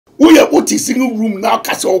we are what is single room now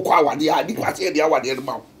castle kwa the adi kwase the awade no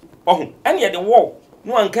ma oh any the wall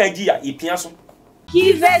no anka gi ya ipia so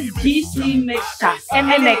give us GC mixture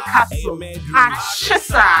and castle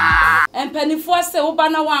achisa empanifo se wo ba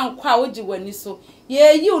na wankwa wo gi wani so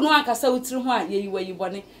ye yi no ankasa wotiri ho a ye yi wayi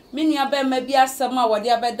bone meni aba ma bi asem a wode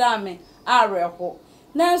abeda me areho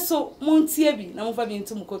nanso montie bi na mofa bi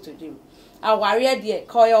ntum kotodim aware de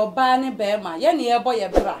ka ye oba ne be ma ye ne ye bo ye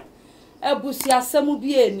bra abusi asem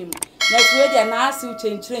bi enim na so de na ase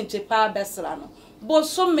uchenchire pa besra no bo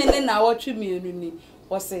so mene na wotwe mienu ni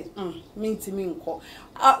wose mintimi nko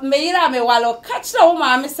meyira me walo kachira wo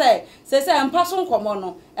maame se mpa so nkomo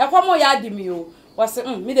no ekomo ya adimi o wose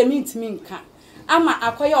me de mintimi nka ama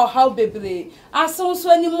akoye ohaw bebre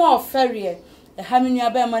asonso ani mo ofere ha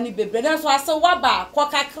menua ba ma ni bebre na so ase waba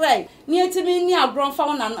kokakrai ni etimi ni agronfa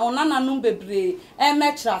onana no bebre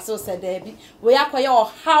mechira so se da bi we akoye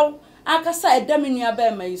ohaw akasa edamenua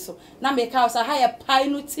ba ma yiso na me ka so ha ye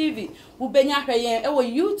Pino TV wo benya hweyen e wo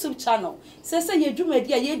YouTube channel se ye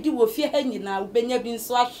dwumadi a ye di wo fie ha nyina wo benya bi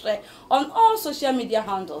nso ahwe on all social media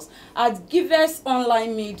handles at Givers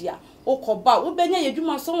Online Media okoba wo benya ye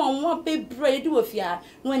dwuma so won bebre ye di wo fie ha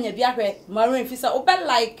no anya bi ahwe maren fisa wo be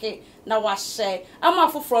like na wa share ama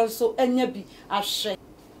foforo so anya bi ahwe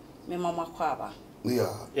me mama kwa ba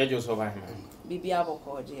ye jo so ba hima bibi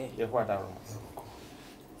aboko je ye kwa da ro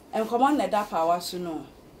en command na da power so no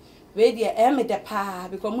we dey me de pa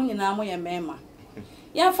because mun nyina mo ye mema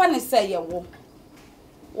ye fa ne say ye wo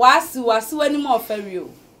wasi wani mo fari o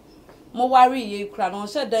mo wari ye kura no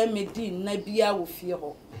se da me di na bia wo fie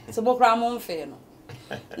ho se bo kura mo mfe no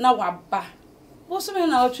na waba wo so me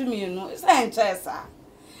na otwe mi no se enchesa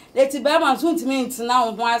leti ba ma so ntimi ntina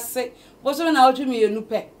wo ho ase wo so me na otwe mi nu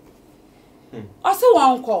pe o se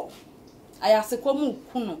won ko ayase ko mu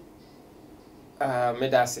kuno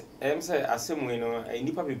medase say asemu no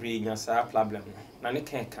nipa bebre nya sa problem na ne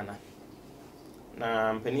kan kana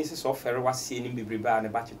na mpanisi software wasie ni bebre ba ne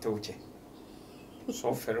ba cheteoche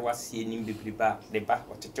software wasie ni bebre ba ne ba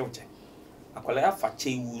cheteoche akola ya fa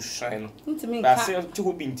chewu shan no ba se te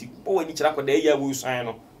ho binti bo wani kira ko da ya wu shan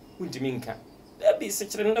no untimi nka da bi se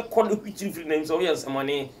kire na ko hwitiri firi na so yes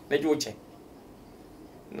money na joche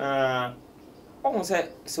na o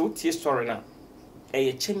se utie story na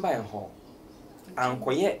e chamber en hall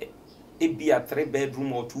ankoye ebia 3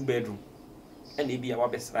 bedroom or 2 bedroom and ebia wa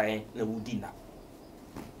besrae na wudi na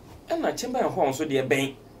na chamber home so de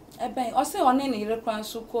ben o se one ne yire kwan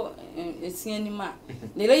so ko esianima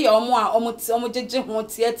ne le ye omo a omo jeje ho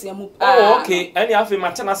tie mu pa oh okay any afi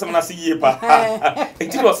matena sem na se yie pa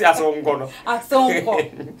enti no se aso ngo no aso ngo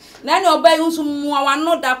na ne obai nso mu wa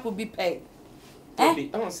no da ko bi pe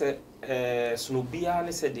on se snobia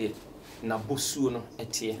ne se de na bosuo no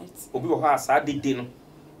etie obi wo ha asa dede no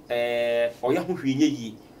oya ho hwenye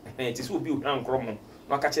yi ti so obi o hwan nkromo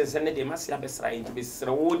no aka che se ne de masia besra into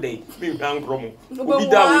besra wo dey me hwan nkromo obi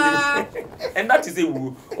da wo ni and that is a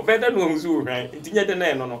wu obeda no nzu hwan ntinya de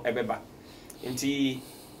na no ebeba nti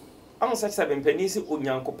am such seven pennies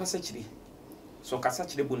onyanko pasachiri so kasa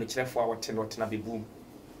chire bu no chirefo a wote no tena bebu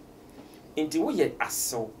nti wo ye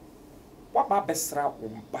aso wa ba besra wo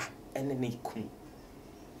ba ene ne kun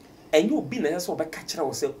enyo obi na yeso obeka kira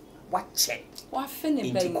wo se wache wa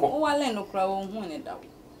fene be o wale no kra wo hu ne da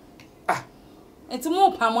enti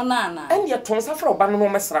mo pa mo na na enya tonsa fra oba no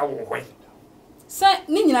mesra wo hwe se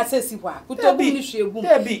ni nyina se si hwa kutobu ni hwegum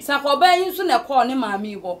sa ko ba yin so na ko ne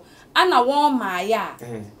maami ho ana won maaya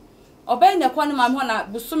oba ne ko ne maami ho na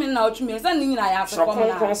busumi na otwumi se ni nyina ya se ko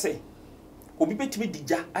na ko se obi betimi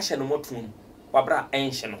dija ahye no motum wabra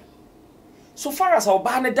enhye no so far as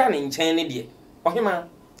oba ne da ne nchen ne de ohima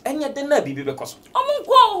enya de na bibi be koso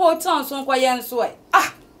omunko hotel so nko ye nso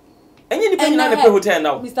enye ni penina ne pe hotel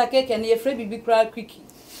now Mr. Keke ne ye free bibi kra quickie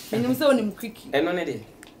menim se onim quickie eno ne de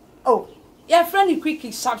oh ye free ni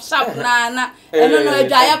quickie sharp na eno no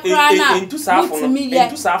adwa ya kra na entu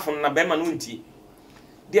safon na be ma no ntie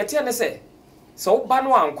de tie ne se so ba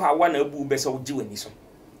no anko awa na abu be so gi wani so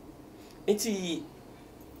enti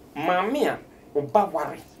maame a oba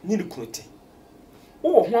ware ni rekunote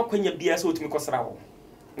wo ho akwanya bia so otumi kosra wo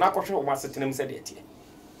na akɔhwe wo masetenam sɛ de tie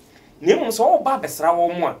na mmom so wo ba besra wo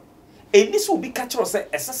mo a eni so obi ka kyerɛ sɛ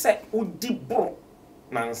ɛsɛ odi bro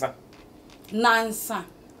nansa nansa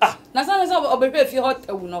obehwe fi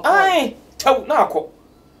hotawu no ai tawu na akɔ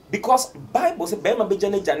because bible say be ma be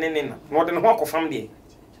jane jane na ɔde ne ho akɔfam de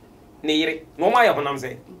ne yire no ma yɛ honam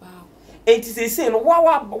sɛ enti sɛ no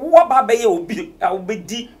wa ba be yɛ obi a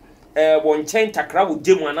obedi wo nkyɛn takra wo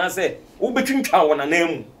gemu anase wo betwintwa wo na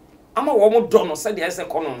namu ama wo mo do no se de ese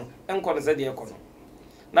kono no enko no se de ekono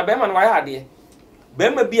na be ma no wa ya ade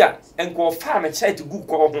bema bia enko fa na chat gu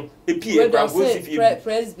ko ho epie kwa go si fie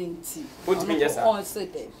president what mean yes on say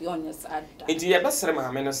that on your side enti ye besere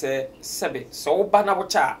maame no se sebe so wo ba na wo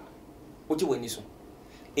cha oje wani so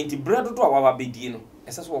enti bread do awa bedi no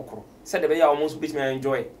ese so okoro se de be ya almost bit me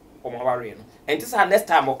enjoy o ma ware no enti sa next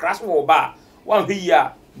time o crash wo ba wan hwi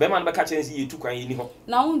a bema no be ka chense ye tu kwan ye ni ho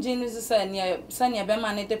na unje ni se ne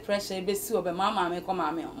bema ne de pressure be si o be maame ko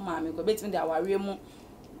beti me de aware mu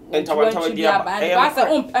entawa dia ba ba se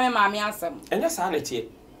on peme maame asem enya sa na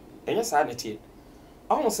tie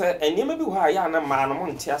ahun se enema bi ho a ya na ma no mo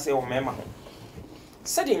ntia se o mema ho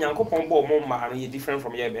se de nyankopon bo mo ma no ye different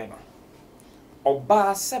from ye bema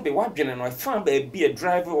oba sebe wadwene no fa ba bi a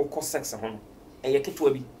driver o ko sex ho no eye keto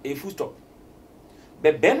bi e full stop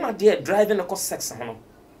be bema de driver no ko sex ho no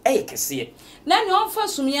eye kese na ne on fa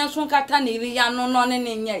sumia so nkata na iri ya no no ne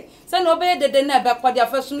nyai se na obe dede na be kwade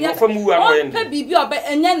afa sumia on pa bibi obe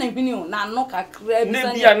enya na hwini o na no kakra bi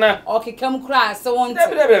se na o kekam kra se won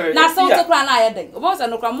na se won kra na aye den obo se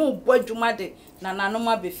no kra mo bo adwuma de na no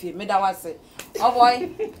ma be fie me da wase oboy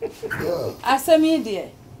asemi de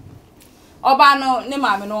oba no ne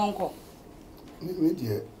maame no onko me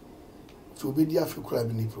de so obedi afekura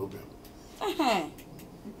bi ni problem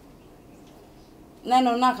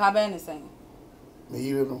no na ka be ne sen me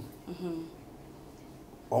yire no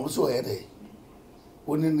so ede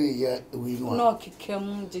oni ne ya wi no no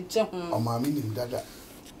kekam jeje ho o maame ni dada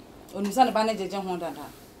oni sa ne ba ne jeje ho dada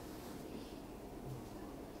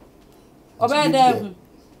oba de hu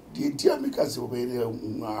di dia me ka se oba de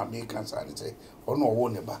na me ka sa ne se ono wo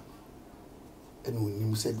ne ba enu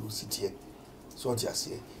nim se do sitie so ti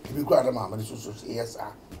ase ebi kura da maame so yes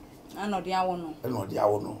ah ano dia wo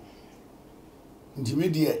no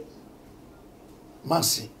Intimidate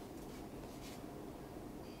Mercy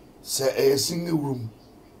say a single room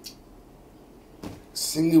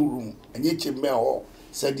and yet you may all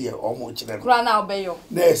said ye almost children. Run out by you.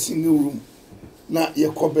 There single room na ye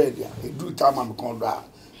cobedia, a do time I'm conda.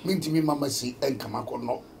 Mean to me, Mamma see and come up or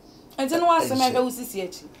no. And then once a man who sees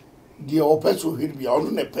it. The old person will be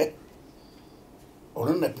on a pet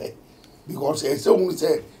because as someone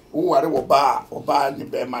said, oh, I will bar or bar the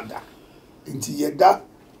bear mother. Inti yeda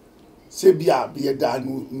sebia be yeda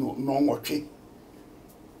no nwotwe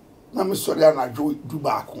na me sori anajo du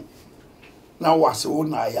baako na wase wo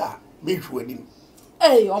na ya me hwanim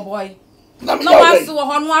oh boy no wase wo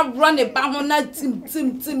ho no abro ne ba ho na tim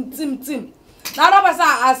na ro ba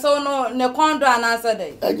sa aso no ne kondo anasa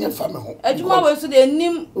dey enye fa me ho adwuma we so de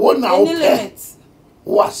nim wo na wo limit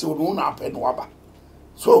wase wo na apɛ no aba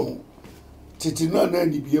so titi na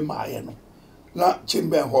ni bie maaye no na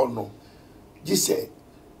chimbe ho no Jise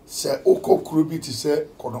se oko krubi ti se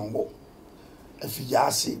konongo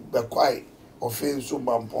afiyase bekwai ofenso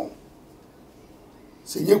bampon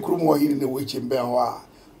se nye krum wo hini ne wo chimbe ho a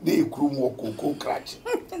de krum wo koko krach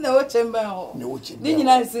ne wo chimbe ho ne wo chimbe ni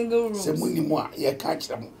nyina single room se muni mu a ye ka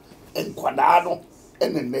kire mu enkwada no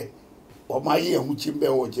enene o ma ye hu chimbe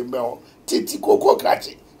ho titi koko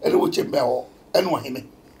krach ene wo chimbe ho ene wo hini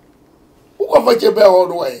wo fa chimbe ho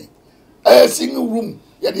no we single room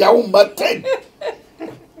ya dia wo mba 10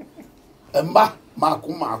 emba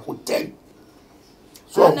mako 10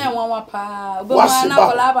 so na nwa pa obo ma na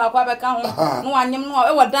kola ba kwa be ka ho no anyem no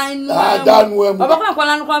e wodan nu dan nu emu obo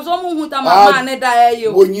kola no kwa so mu hu ta mama ne da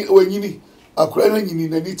ayo wonyini akura na nyini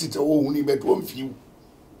na ni tete wo hu ni beto mfiu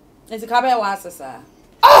esi ka be wa asesa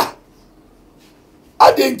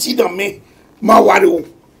adenti na me ma ware wo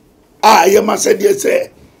ye ma se de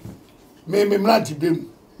se me mranti bem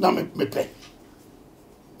na me pe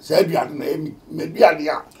se biade na me biade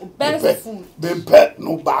ya best food bempe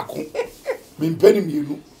no baako bempe ni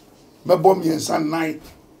mienu me bom yensa nine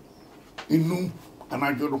inu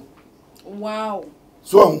anadwo wow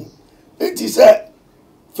so enti se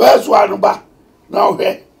first one ba na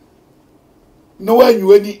ohwe no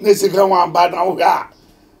wanyu ne second one ba na ohwe a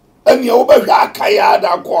ani o ba hwa akaya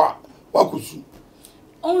da ko wakusu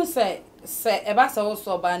on se e ba se wo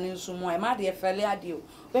so ba ni nsu mo e ma de fele ade o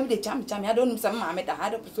when they cham I don't know some maame da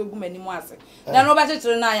hada so gu mani mu ase na no ba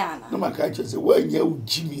chechire na ya na no maka chese wanya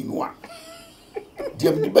ujimi no a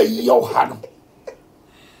dem de ba yo ha no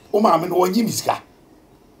o maame no wanyi miska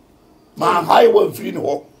ma hai wa free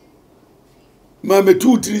no ma me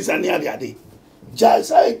 2 3 sani ade ja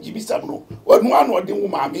sai jibisa no wonu anu ode wo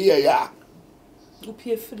maame ye ya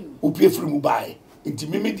upie free mu bai nti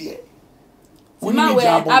mimi de woni mi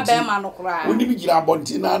abema no kra woni mi gira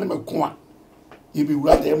abonti na na meko a ye be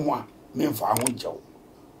wura dem a me mfa ho nkyɛw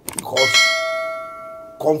because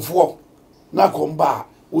komfo na komba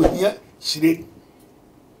ohia shire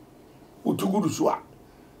utugudu so a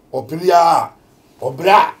opria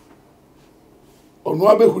obra ono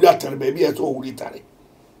abehuri atare baby e so ohuri tare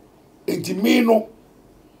enti me no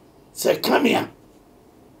se kamia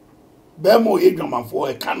be mo ye dwamanfo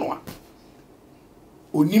e kanoa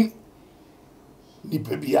onim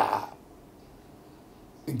nipa bia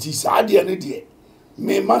enti saade ne de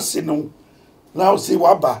me mase no na o se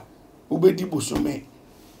waba obedi bosome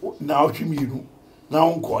na ohwimiru na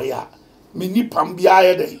onko ya me nipam bia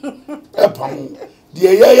ye de e pam de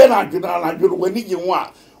ye na adwena wani gi ho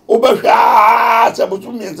a obehwa se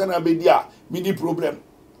bosome ense na bedi a me di problem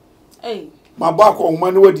ma ba ko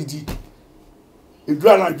homa ne wadidi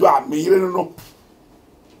edura na dwo a me yire no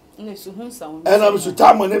ne so hunsa won ena me so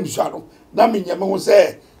tamo na me so ado na me nyame ho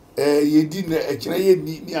se yedi na ekire ye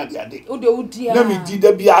ni ade o de udia na me di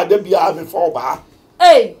da bia me fa ba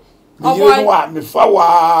Oboy wa me fa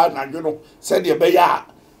wa na dwo no se de be ya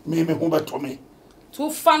me ho beto me tu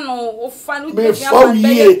fa no me fa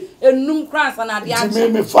ye enum kransa na ade a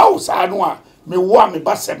me fa o sa no a me wo a me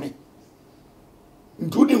ba se me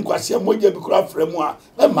ntudi nkwase moja bi kura fremu a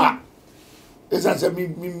ema esa se mi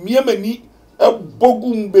miemani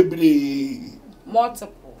bogum bebre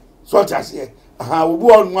multiple so tase aha obu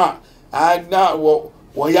onu a na wo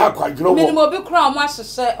ya kwadworo wo minimum bi kura o ma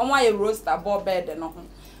hyehyɛ o ma ye roaster board bed no ho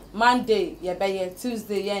Monday ye be ye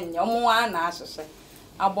Tuesday ye nya o mo a na ahyehyɛ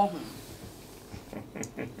abɔ ho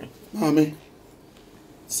mame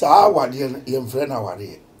sa wade ye mfre na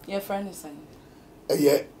wade ye friend is saying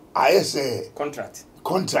ye ayese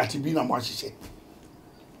contract bi na mo ahyehyɛ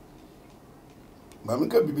mame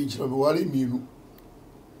ka bibi nchiro bi ware miru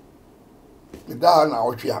me da na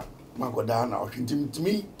otwea mako da na otwe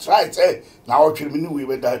ntimi try say na otwe me ni we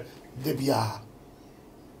be da bia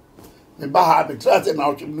me ba ha be try say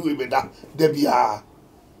na otwe me ni we be da bia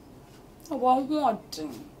o won ho odin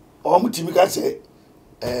o mutimi ka say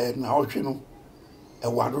na otwe no e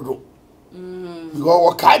wadodo because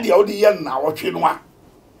wo ka dia wo di ye na otwe no a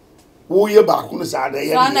wo ye ba ko no sa da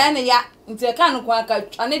ye na ya nti ka no kwa ka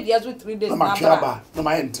twane dia so 3 days na ba na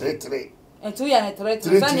ma entre etu ya ne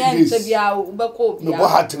 3 sani ya nche bia u be ko bia no bo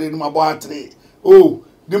ha 3 no ma bo ha 3 oh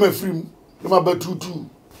de ma film no ma ba 2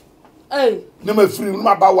 no ma film no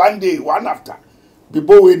ma ba 1 day one after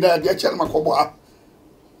before we na de channel ma ko bo ha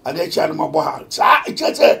ade channel ma bo ha sa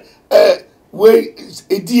cheche we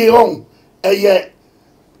edie on eye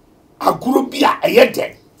aguru bia eye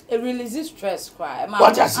de release stress cry ma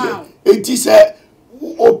what I say enti say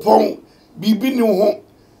opon bibi ni ho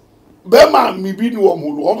be ma mi bi ni wo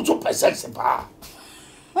mu wo so percent pa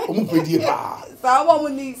o mu pedie pa sa wo mu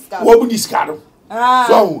ni ska wo mu ni ska no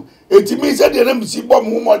so enti mi say de na mi si bom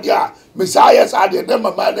ho modi a mi say yes a de na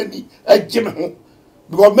mama na ni agye me ho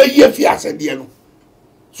because me ye fi asede no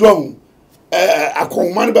so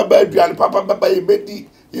akoma ne baba aduane papa baba ye bedi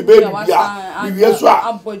ye be bia mi wie so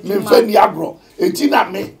a me fa ni agro enti na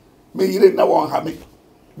me yire na won ha me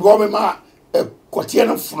because me ma kotie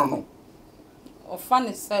no funu no o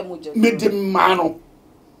fane say moja me de mano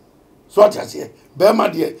so atase be ma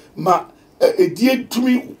de ma edie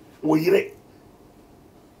tumi wo yire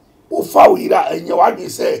o fa wo yira enye wadwe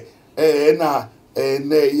say na ye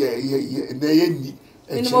ni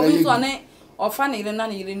ni mo bi so ne o fane yire na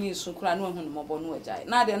yire ni su kura no hu no mo bo no agai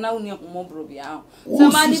na de na uni hu mo bro bia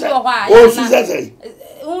so ma ni bo ha o su say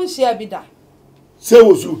un share bi da se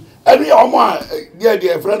wo su eni omo a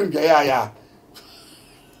de friend dwa ya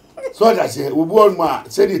so that say obu onu a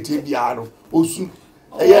say de te bia no osu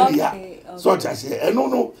eye dia so that say eno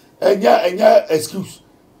no enya excuse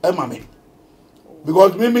e ma me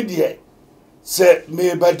because me there say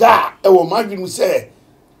me beda e wo madwinu say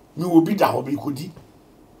me wo bi da ho be kodi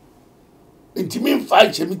intimi fa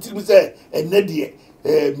che me tiri say enne de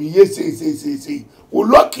me ye say wo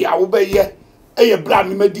lucky a wo be ye eye bra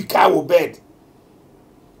me medical wo bed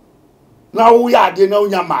na wo ya de na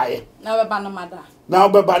onya maaye na be ba no mada na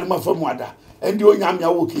obeba no mafamu ada endi onyame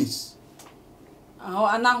awo case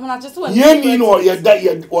ana hona chese wa yeni no ye da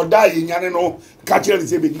ye nyane no ka kire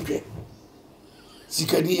se be dipwe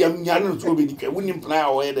sikani yam nyane no so be dipwe woni plan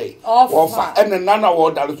a wo ye dai ofa ene nana wo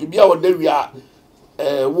da so bia wo da wi a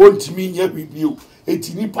wontimi nya bibio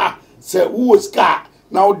eti nipa se wo ska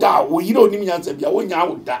na wo da wo yire onim nyansa bia wo nya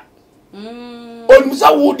wo da onim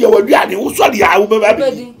sa wo de wa duane wo so de a wo be ba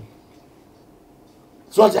bi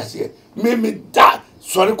so just here me da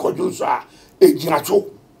sorry kodun so a ejiracho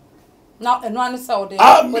na eno an say o de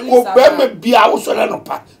police o be me bia wo so no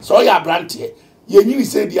pa so ya brante ye nyini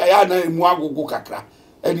say dia ya na emu agogo kakra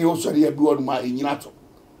eni wo so ya bi wonu ma enyinacho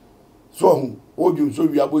so hu odun so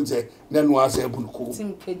wi abonze na no asa ebunuko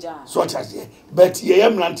so just here but ye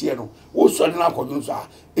yam brante no wo so na kodun so a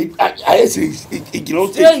ayese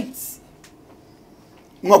ejiracho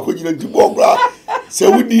mo ko nyina dibo bra se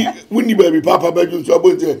wuni baby papa bedu so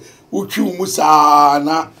abonte wotwi mu saa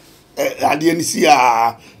na ade ni si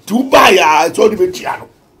a tu ba ya so de betia no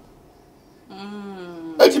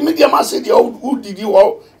eti media ma se de udidi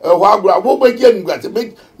wo agura wo begia ngate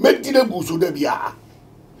me di na guso da bia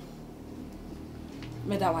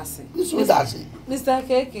me da wase Mr.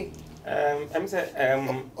 Keke I'm say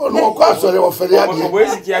no kwa so le ofere ade Oboy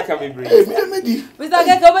Siki aka bebre me di Mr.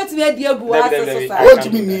 Keke obetimi adi agu ase so o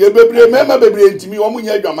timi ni bebre mema bebre ntimi wo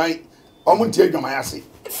munya adwaman o mu ntie adwaman ase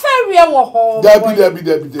ferry wo ho dabi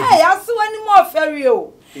eh ase wani mo ferry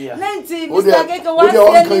o nanti Mr. Keke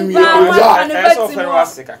wase ni ba so ferry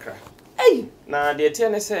wase kakra eh na de tie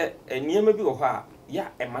ne se eniyema bi wo ho a ya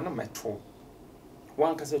ema na meto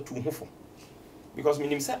wan ka se tu hofo because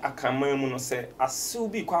minim say akaman mu no say asew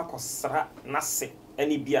bi kwa akosra nase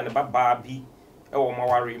ani bia ne baba bi e wo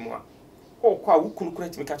maware mu a o kwa wukunu kura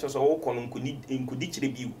timi ka cho so o kono nkudi kire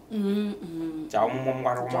bi ja o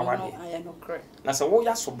momware mawade na say wo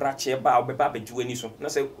ya so brache ba o beba bejiwani so na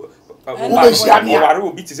say ware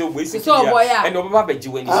obi ti say Oboy Siki ya and o beba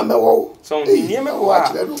bejiwani so nieme ko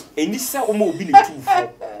a eni say o ma obi ne tufo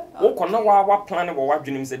wo kono wa plan wo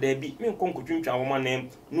wadwenem se da bi me nkonkotwintwa wo manem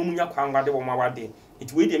no munya kwangade wo mawade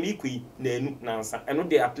it we dem ikui na enu nansa eno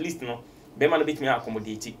de at least no be ma no betimi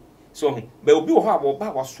accommodate so be obi wo ha wo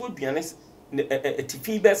ba wa so aduane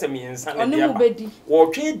tifi be se me nsa na dia ba wo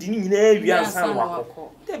twe di ni nyina awiansa no wakọ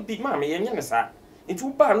da bi ma me yenye ne sa nti wo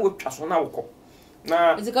ba no watwa so na wokọ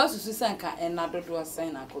na is because you say ka na dodo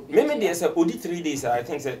sign akobi me dey say odi 3 days I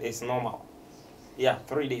think say it's normal yeah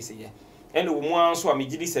 3 days yeah and wo so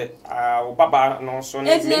amegidi se obaba no so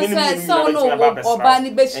ne so no oba ni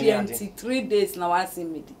be hwianti 3 days na wa se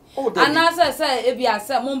medi and say e bia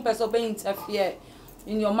say mo person be interfere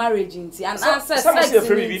in your marriage inti and sex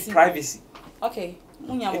privacy okay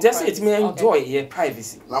munya it just it me enjoy your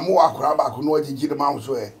privacy na mo akora ba ko no ogigide ma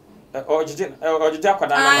so ogigide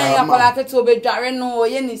akwada na akwala ke to be dware no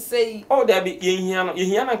ye ni sei there be yehia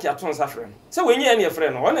na nkia ton sa frɛ no se wenye ya ne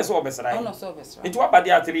frɛ no one se obesra ono so obesra it wa ba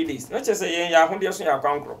dia 3 days na che se yen ya ahode so ya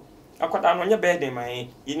kwankro akwada no nye birthday man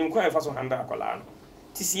yenim kwa fa so handa akwala no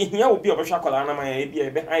ti si yehia obi obehwa akwala na man e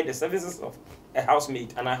bia behind the services of a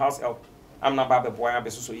housemaid and a house help am na ba be boy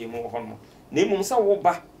abesoso yemu ho no na emum se wo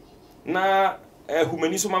ba na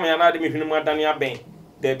humani so mama ya na de mehwene mu adane aben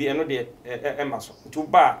da bi eno de emaso to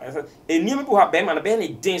ba eniem bu ha be ma na be ne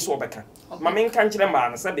den so obeka mama nka nkire ma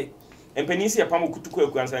na se be empanisi ya pam kutuku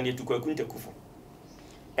akuansa ne tuku akunte kufo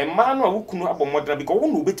emma no a wukunu abomodra bi ko wo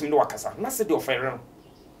no obetim ne wakasa na se de ofere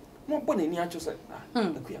no bo na ni acho se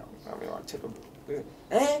akuya ame wa chedo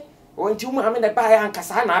o nti mu ame na ba ya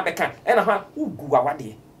nkasa na abeka e na ha ugu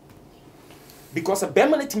awade because a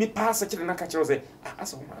beman timi pass kire na ka kire se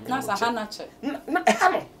asa ho ame na sa ha na che na ha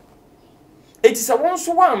no it is a one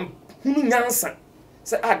so one hunu nyansa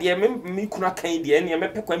se ade me kuna kan de ne me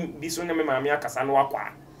pekwa bi so ne me maame akasa no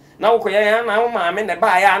akwa na wo ya na wo maame ne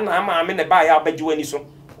ba ya na maame ne ba ya abajiwani so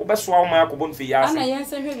wo beso wo ma akobon fi ya ana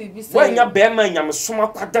yense hwe bibi se wanya bema nyam soma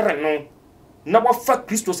kwadere no na wo fa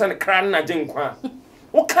Kristo se ne kran na genkwa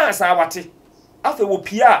wo kan sa wate afa wo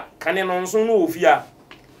pia kane no nso no ofia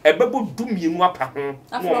ebebo dumienu apa ho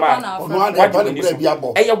no ma ono ade ba ne bra bia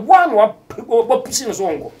bo eye one wo pusi no so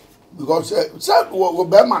onko because wo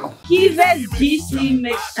be ma no GC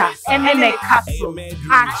mixture and capsule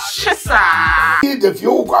achisa the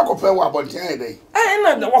few kwa ko pe wa bonten dey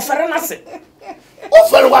na wo fere na se o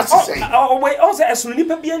fere wa se say we o se esunu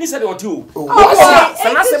nipa bia ni se de oti o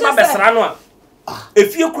se na se ba besra no a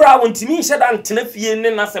efie kura wontimi hye da ntena fie ne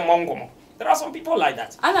na se mongomo there are some people like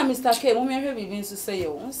that ana Mr. K mo me hwe bibi nso say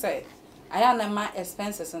yo say aya na ma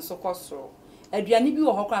expenses nso costo aduane bi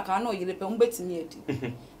wo hokra ka na oyire pe mo betimi edi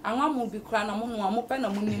anwa mo bi kura na mo no mo pe na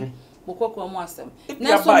mo nim bokoko mo asem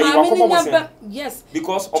na so ma me nya yes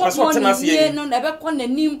because opeso tenase ye no na be ko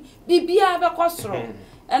nanim bibia be kosoro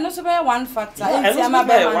eno so be one factor enti ama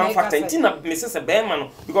be one factor enti na me se be ma no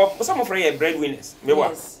because some of your breadwinners me wa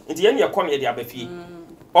enti ye ne come ye de abafie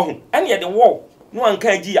ohun ene ye de wo no anka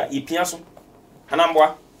agi ya ipia so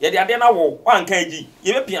anamboa ye de ade na wo anka agi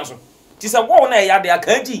ye be pia so ti se wo na ye ade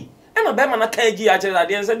aka agi ena be ma na ka agi ya kire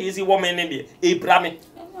ade se de isi wo me ne de e bra me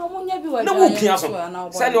na wo pia so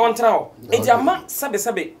se ne on tra o enti ama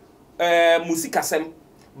sabe musika sem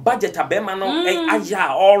budget abema no aya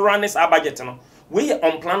all run is budget no we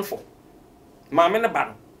on plan for maame ne ba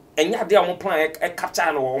no enya de a plan e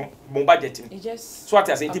capture no mo budget ni so at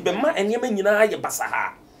as enti be ma enyema nyina ye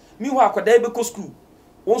basaha mi ho akoda be ko school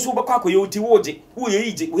won so be kwa akoye oti woje wo ye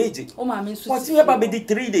ije weje o maame nso what you ba be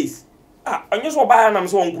 3 days anyo so ba na me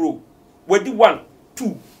so on grow we di 1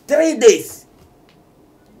 2 3 days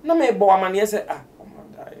na me bo amane se o ma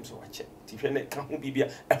da im so wache ti hwene ka ho bibia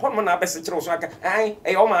e ho no na abese kire so aka ai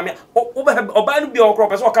e o maame oba no bia okro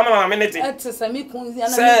pese o ka maame ne te etse me kunzi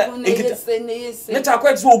ana me kun ne yese ne ta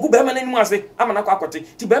kwa so ogu be ma nanim ase ama na kwa akote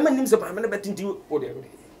ti be ma nim se maame ne betinti o de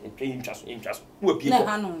intwaso wo pie ko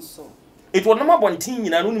na hanon so it won na bontin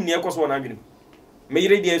nyina no nim ne ekoso na adwene me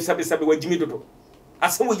yire de sabe wagimi dodo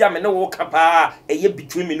ase wo ya me ne wo ka pa eye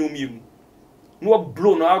between me no mienu no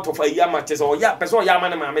blown out of a yama chese o ya person ya ma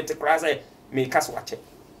na maame te kra say me kaso ache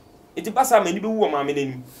iti basa mani be wu maame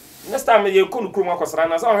nanim next time ye ko no krom akosra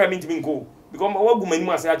na say o ha me ntimi nko because wa gu mani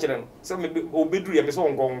mu ase akere no say me obeduru ye me so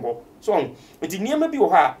ngongo so iti niam bi wo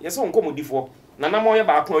ha ye so nkomodifo na na mo ye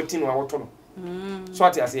ba akon ati no awoto no so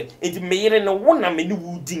ati ase iti me yire no wo na me ni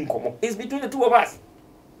wu di nkomo is between the two of us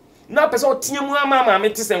na person tie mu ama maame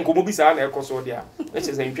te se nkomo bi sa na ekoso dia na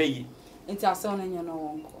chese ntwa yi enti ase on nya no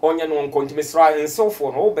wonko onya no wonko enti me sra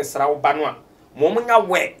ensofo no wo besra wo ba no a mo mo nya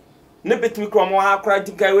we ne betumi kro mo akra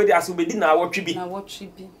dikai we di aso bedi na awotwe bi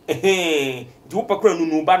di wo pakra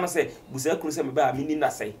nunu ba no se busa kru se me ba mi ni na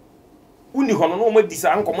sai uni hono no mo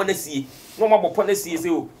disa ankomo na sie no mo bopo na sie se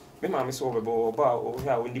o me ma me so bebo ba o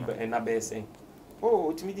ha oni ba na be se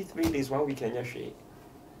oh timi di 3 days 1 week anya hwe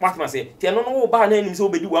what ma say ti no no ba na anim se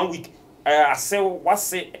obedi 1 week ase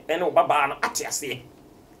wase ene o baba no ate ase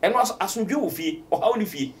eno asundwe wo fie o ha oni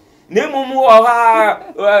fie na mum o ha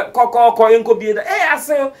kokoko enko bi da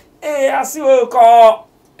ase o ko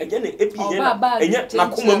enye ne epi enye na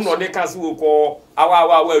kuma mu no de kan se wo ko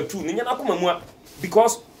awa tu enye na kuma mu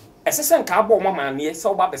because esesen ka abo mo ma ne se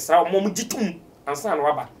oba besra mo gitum ansa na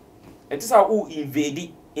waba it is how who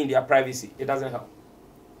invade in their privacy it doesn't help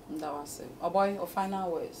that was it Oboy or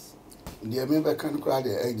final words the me be kan kra de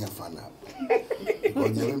enya fana o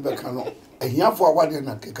de me be kan no ehia fo awade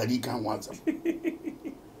na kekari kan wansam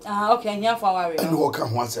okay ehia fo aware and wo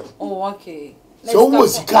kan wansam oh okay so wo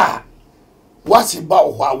sika wasi ba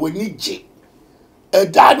ho a woni je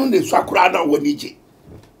edanu ne swakura na woni je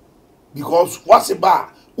because wasi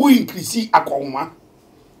ba who increase akonwa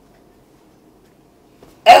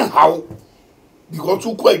how because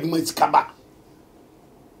who kwa adwuma sika ba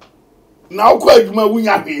na ukwa adwuma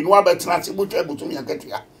wunya hwe no abetena se botwa botumi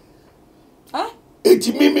akatua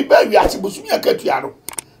eti mimi ba wi ase botumi akatua no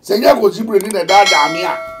se nya ko sibre ni na dada ame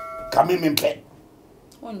a ka mimi mpe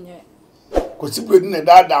onye ko sibre ni na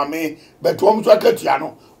dada ame beto om so akatua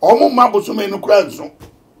no omo ma botumi no kura nso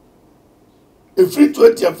e free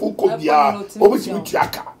 20 fu ko bia omo timi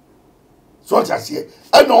tuaka so tase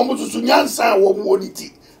e na omo susu nyansa wo mo ni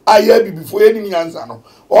ti aya bi before any nyansa no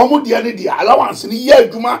omo de ne dia allowance ni ya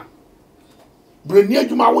adwuma breni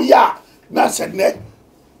adwuma wo ya na sene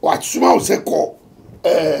wa tsuma wo se ko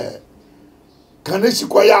kanesi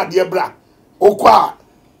ko ya de bra okwa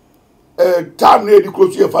time na di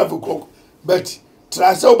close 5 o'clock but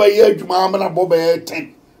trasa oba ya adwuma amana bo be 10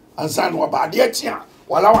 ansa no ba de tia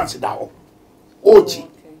allowance da ho ochi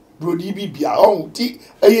brodi bibia on ti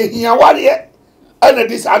hia ware ana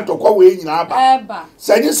dis antokwa we nyina ba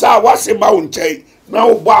sanyi sa wase ba won chai na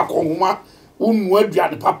wo bo akonhoma unu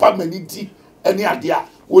aduane papa maniti eni ade a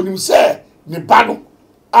wonim se ne ba no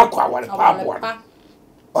akwa ware paabo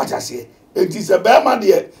what I say it is a bema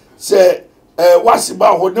de se wase ba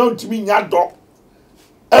ho na ntimi nya do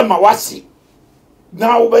e ma wase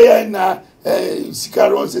na wo be ya na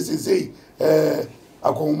sikaro se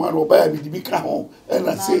akonhoma ro ba ya bi ka ho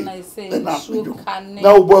na se na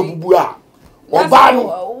na wo bo abubu a oba no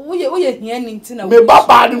wo hia ni ntina me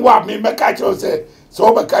baba ni wa me ka kire se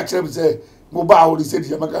so ba ka kire se mo ba ho se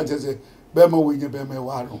di ma ka kire se be ma wo nye be me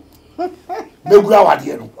wa no me gura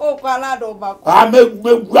wade no o kwala do ba me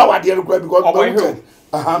gura wade no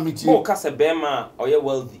because me ti o ka se be ma oye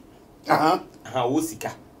wealthy wo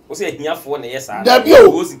sika wo se hia fo na yesa da bi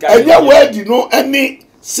o enye wealthy no any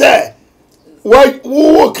se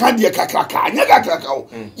wo kan de kakaka anya kakaka o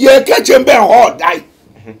ye ka chembe ho dai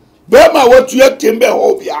bema watu ya tembe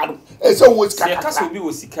ho biaro ese wo sika ya kaso bi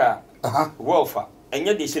wo sika wealth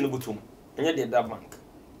enye de hye no butum enye de da bank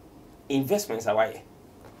investments awaye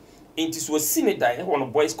enti so sine dai e wono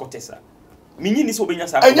boys quarters minyi ni so obenya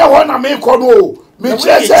sa enye ho na me ko no me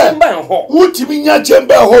chese wutimi nya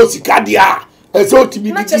chembe ho sika dia ese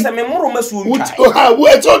otimi na chese me moro masuo ntwai wo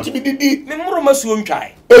ese otimi didi me moro masuo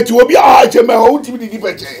ntwai eti obi a chembe ho wutimi didi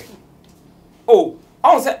peche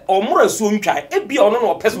on say omura so ntwai ebia ono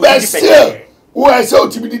no person di peche wo ese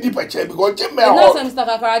otimi didi peche because chembe ho no say Mr.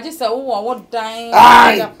 Kakaraji say wo dan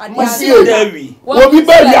Davi obi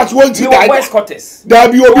ba bi at won ti dai West Quarters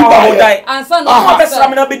Davi obi ba ansa no person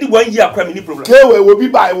am na be di 1 year kwa mini problem kewe obi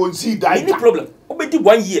ba won si dai mini problem obedi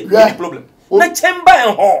 1 year mini problem na chembe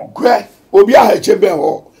ho gre obi a chembe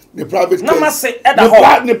ho the private na car. mase eda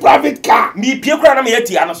ho The private car. me pie kura na me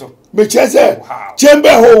yati ano so Me chese chamber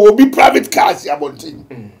ho will be private cars ya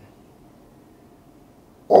bontin.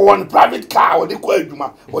 Or one private car or the kwa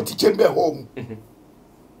adwuma or the chamber home.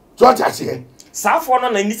 So what I say? Safo no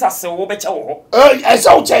na nisa se wo beche wo. I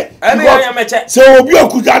saw che. Ebe ya meche. So obi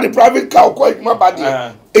okuja the private car kwa adwuma ba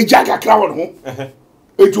de. Eja kakra won ho.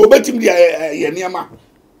 Etu obetim de ye niam.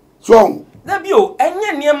 So na bio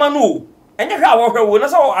enye niam no. Enye hwa wo hwe wo na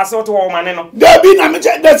so ase to wo mane no. Da bi na me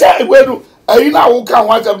che da say ewedu ayi na wo kan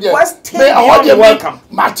wa sam de. Me ahode welcome.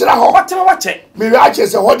 Matra ho. Wache. Me reache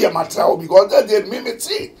say hode matra ho because they me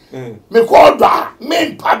see. Me call da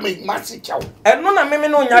me pa me masi chawo. Eno na me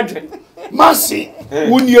no nya dwe. Masi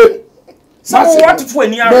wunye. Masi what to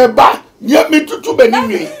ani ara. Me ba nye me tutu be ni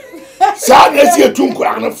wi. Sa na si etu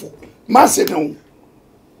nkura na fo. Masi no.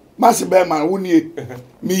 Masi be man wunye.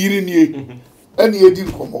 Me yiri nie. Eni edi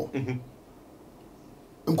nkomo.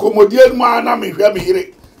 Nkomodie mu ana me hwe me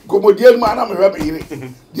yiri. Nkomodie mu ana me hwe me yiri.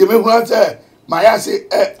 Die me huna say my say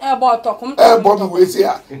bo tokum bo me we say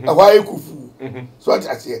ahwa ekufu. So what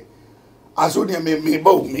I say aso ne me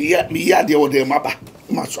ba me ya de o de maba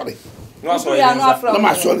ma sori. No so ya na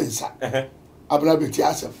ma sori nsa. Abra be ti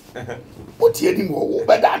asem. O tie ni mo wo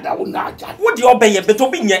be da wo na aja. Wo de obeye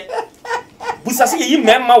beto bi nye. Busase yi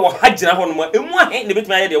memma wo hagina ho no ma emu ahe ne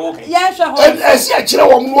betuma ye de wo kan. Ya hwe ho. Esi a kire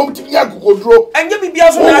wo mo mtimi ya gogodro. Anye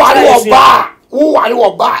bibia so na aja. Wo wari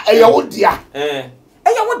wo ba eye wo dia.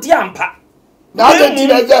 Eye wo dia ampa. Now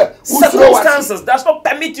the circumstances does not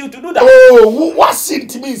permit you to do that. Oh, what seem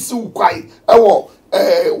to me so quite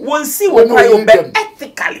one see what I obey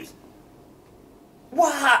ethically.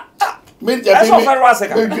 Wow. That's what I was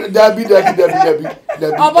saying. Debbie.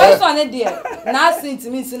 Oboy son dear. Now seem to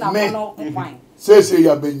me sin no fine. Say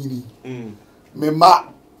ya benyi. Me ma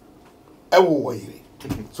ewo yire.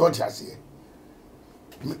 So what I say.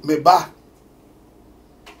 Me ba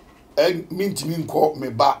minti min ko me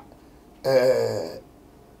ba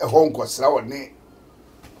honko sra woni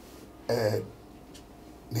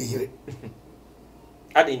ne yire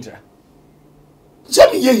adintra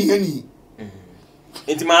jami ye ni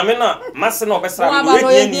enti maame na mase na obesra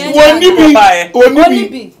woni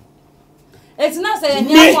bi eti na say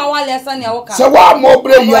nya kwa wale sa ne awoka se wa mo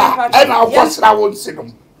bre ya e na akosra won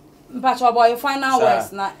sidum mpacho Oboy final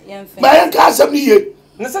words na yemfe ba yen ka asem ni ye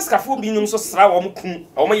necessarily bi nyum so sra wo mkum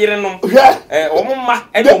wo yire nom wo ma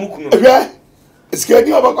e wo mkum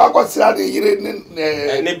Skedi obako akosra de yire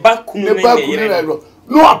ne ba kunu ne yire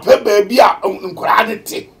no ape ba bia nkura de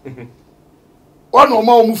te ono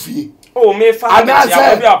ma omu fie o me fa na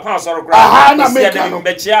ya bi apan soro kura aha na me ka no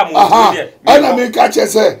be chia mu ana me ka che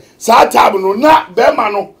se sa tab no na be ma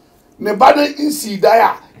no ne ba de insi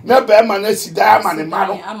daya na be ma na si daya ma ne ma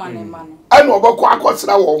no ana obako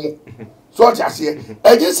akosra wo mu so chase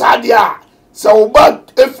eji sa de a se oba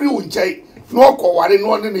efri unchai no okoware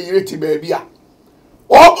no ne yire ti ba bia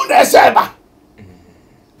obu na seba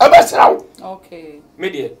abesrawo okay me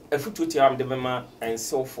de afutu ti am de bema en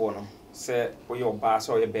so for no se oye oba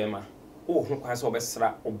so oye bema o hu kwan se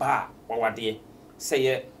obesra oba wawade se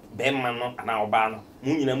ye bema no ana oba no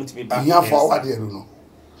mu nyina mutimi ba ya fa wawade no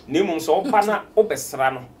nemu so oba na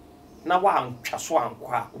obesra no na wa antwa so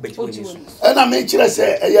ankwa obeji woni so na me kire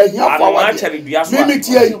se ya hia fa wawade me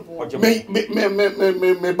tie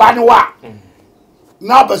me ba ni wa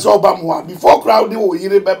na be so ba mo before crowd wo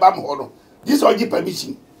yire be ba mo no this oji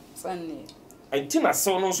permission sanne antina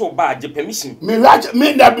so no so ba je permission me raj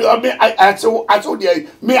me da be me aso dey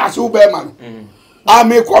me aso be ma no a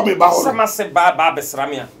me ko me ba ho sama se ba besra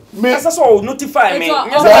me asa so notify me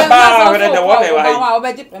nyesa ba where the one wa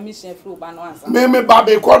obeji permission free ba no ansa me ba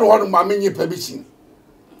be ko no ma me nyi permission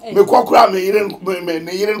me ko kura me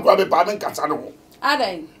yire ko be pa me kasa no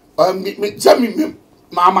adai me jami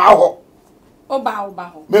mama ho oba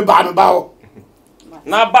ho me ba ho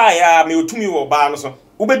na ba ya me otumi wo ba no so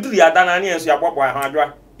wo beduru ya da na ne enso ya bobo ha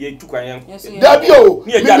adwa ye tukwan yen dabi o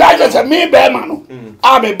me la je me be ma no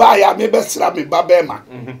a me ba ya me be sra me ba be ma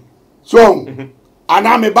so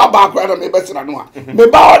ana me ba kura na me be sra no a me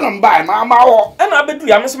ba ho na mba ma ho e na beduru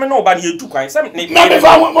ya me so me no ba ye tukwan se ne na me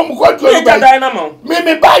fa mo ko tu ye da na mo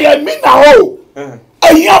me ba ya me na ho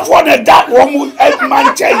ayan fo na da wo mu e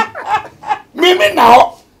man chen me na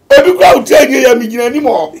ho ebi kwa utenye ya mijina ni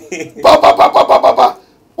mo papa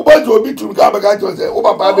ubazo obi tun ka baka jo se o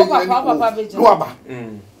papa be ni no aba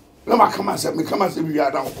no makama se me kama se bi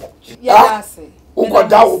ya da ko ya se o ko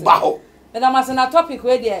da o ba ho na ma se na topic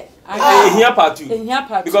we there here part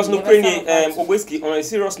 2 because no praying Oboy Siki on a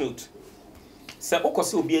serious note se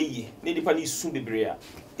okose obi ayi ne nipa ni su bebre a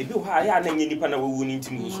ebi ho ya na nye nipa na wawu ni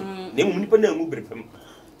ntimi so na emu nipa na mu berepam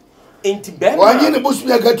enti bema wanye ne bosu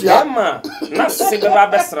ya gatua bema na se beba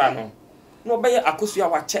besra no no be akosua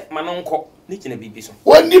wa che manonko ne gina bibi so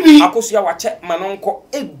woni bi akosua wa che manonko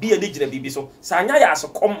e bia ne gina bibi so sa anya ya so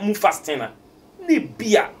kom mu fasting na ne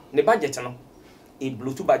bia ne budget no e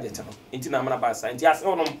bluetooth budget no enti na amana ba sa enti ase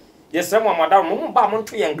wonom yesem amada mo ba mo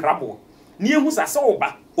ntwe ye nkrabo ne ehu sa se wo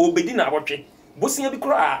ba obedi na abotwe bosia bi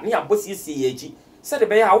kura ne abosie sie ye eji se de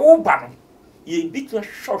be ya wo ba no ye bi twa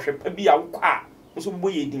hwohwe pa bi ya wo kwa so bo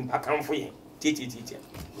ye dim pakanfo ye titi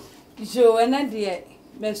jo ena de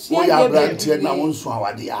wo ya brantie na won so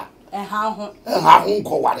awade a ha ho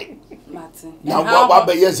nko ware mate na wa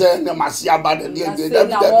be yese na mase abade de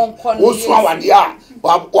wo so awade a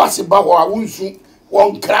wa se ba ho a wonsu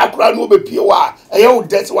won kra no be pie wa eye wo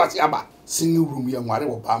det wase aba sini room ye nware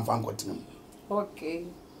wo pamfa nkotenam okay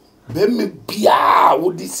be me bia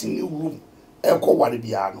wo di sini room e ko ware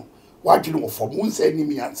bia no wa dwene wo fom won se ni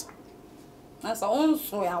miansa asa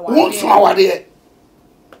onso ya ware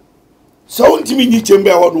so ntimi nyi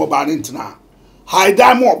chembe ho no ba ne ntena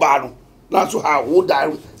haida mo ba no na so ha wo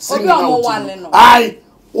die sing now ai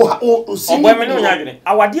o sing o me no nya dwene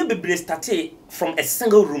awade bebre start from a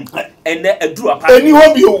single room and a dru apart eni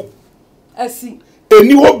ho bio asi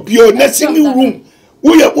eni ho bio na single room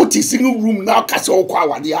wo ye wo ti single room na ka se wo kwa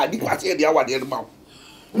awade a di kwase de awade no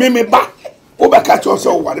ma me ba wo ba ka cho se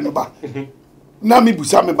wo wade me ba na me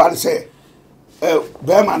busa me ba se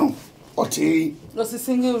be ma no oti no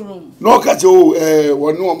single room no ka se o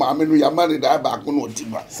wonu maame no ya ma ne da ba ko no oti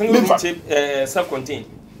ba single room self contained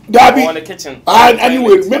dabi on the kitchen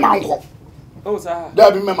anyway me ma nko oh sir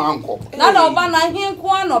dabi me ma nko na oba na hin ko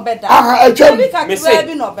an obeda atwam me say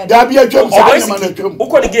bi no obeda dabi atwam sa na ma na atwam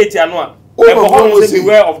uko the gate anu a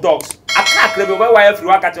beware of dogs attack le be why free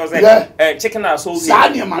waka tell say chicken are so sa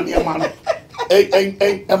na ma no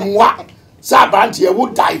emwa sa branch e wo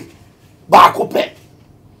die ba ko pe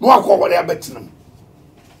no akọ wore abetinam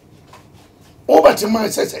o betima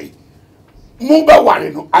sesei mu ba ware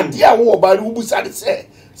no ade a wo ba ru busa de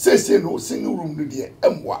se no single room no de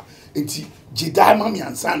emwa enti jidai ma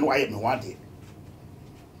miansa no aye me wade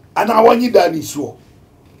ana wanyi da ni so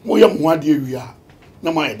mo ye mo wade awia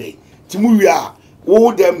na ma ye dai ti mu wia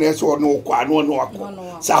wo dem na so no kwa no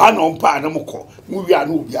akọ sa ha no mpa na mokọ mu wia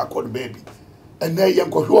na obi akọ no baby ena ye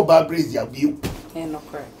nkọhwe oba brace ya biu no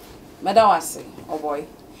correct madam wase Oboy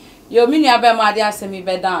yo mini abema de asemi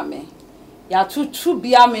beda me ya tutu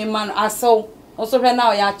bia me man aso also hwe na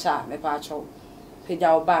o ya cha me pa cho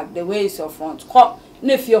peja o bag the way is your front ko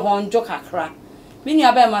na fie ho njo kakra mini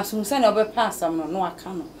abema so se na obe pass am no aka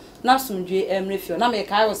no na sumdwe emre fie na me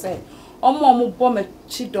kai wo se omo bo me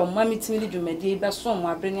chidom ma mitimi dwumade be so mo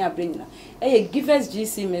abreni abrenyina givers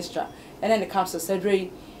GC Mistra and then the capsule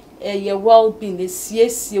surgery your well-being the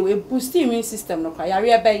CSC we boost immune system no kwa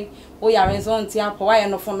yare bai o yare zonti apo wa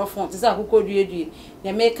no phone ti sa akoko duedue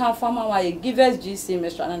the make can farmer wa givers GC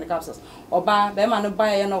Mistra and the capsules oba be ma no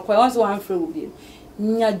buy ye no kwa once one free obi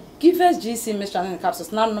nya givers GC Mistra and the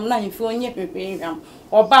capsules na no na himfi onye pepe nham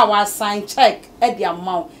oba wa sign check e the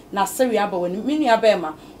amount na seri aba woni mini aba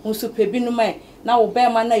ma nso pebi no mai na wo be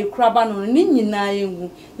ma na ikuraba no ni nyina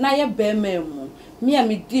enwu na ye be ma emu me a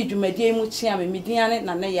me di dwumade mu chia me diane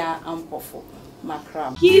na ne ya ampofo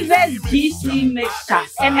makram Givers GC Mixer,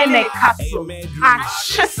 MaameGrace capsule.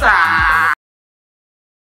 Achisa.